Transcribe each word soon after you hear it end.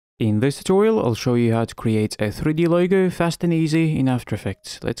In this tutorial, I'll show you how to create a 3D logo fast and easy in After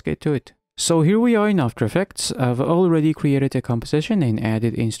Effects. Let's get to it. So here we are in After Effects. I've already created a composition and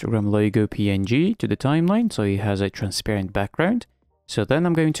added Instagram logo PNG to the timeline, so it has a transparent background. So then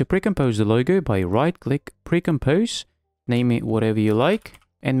I'm going to pre-compose the logo by right-click, pre-compose, name it whatever you like,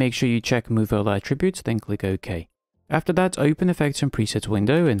 and make sure you check Move All Attributes, then click OK. After that, open Effects and Presets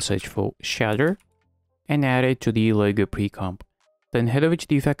window and search for Shader, and add it to the logo pre-comp. Then head over to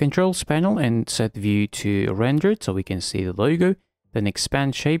the Effect Controls panel and set View to Rendered so we can see the logo. Then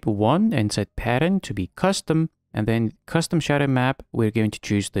expand Shape 1 and set Pattern to be Custom. And then Custom Shadow Map, we're going to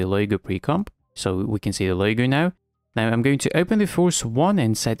choose the logo pre-comp so we can see the logo now. Now I'm going to open the Force 1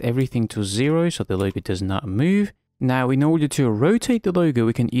 and set everything to 0 so the logo does not move. Now in order to rotate the logo,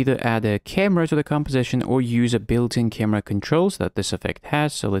 we can either add a camera to the composition or use a built-in camera controls that this effect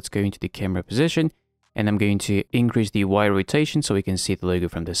has. So let's go into the camera position. And I'm going to increase the Y rotation so we can see the logo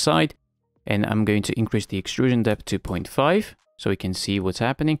from the side. And I'm going to increase the extrusion depth to 0.5 so we can see what's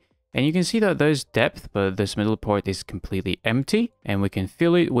happening. And you can see that there's depth, but this middle part is completely empty. And we can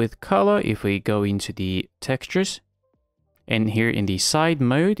fill it with color if we go into the textures. And here in the side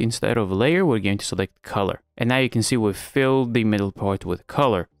mode, instead of layer, we're going to select color. And now you can see we've filled the middle part with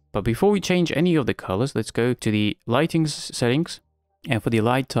color. But before we change any of the colors, let's go to the lighting settings. And for the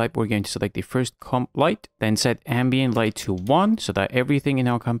light type, we're going to select the first comp light, then set ambient light to 1 so that everything in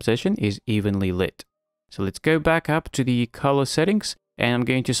our composition is evenly lit. So let's go back up to the color settings, and I'm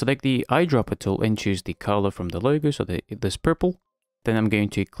going to select the eyedropper tool and choose the color from the logo, so this purple. Then I'm going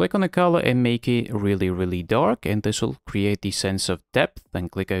to click on the color and make it really dark, and this will create the sense of depth, then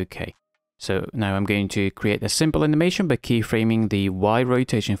click OK. So now I'm going to create a simple animation by keyframing the Y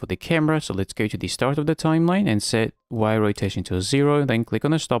rotation for the camera. So let's go to the start of the timeline and set Y rotation to 0. Then click on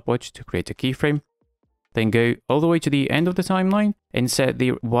the stopwatch to create a keyframe. Then go all the way to the end of the timeline and set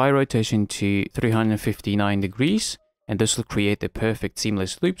the Y rotation to 359 degrees. And this will create the perfect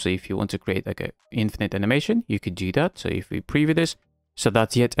seamless loop. So if you want to create like an infinite animation, you could do that. So if we preview this, so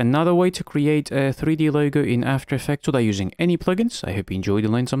that's yet another way to create a 3D logo in After Effects without using any plugins. I hope you enjoyed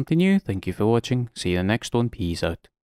and learned something new. Thank you for watching. See you in the next one. Peace out.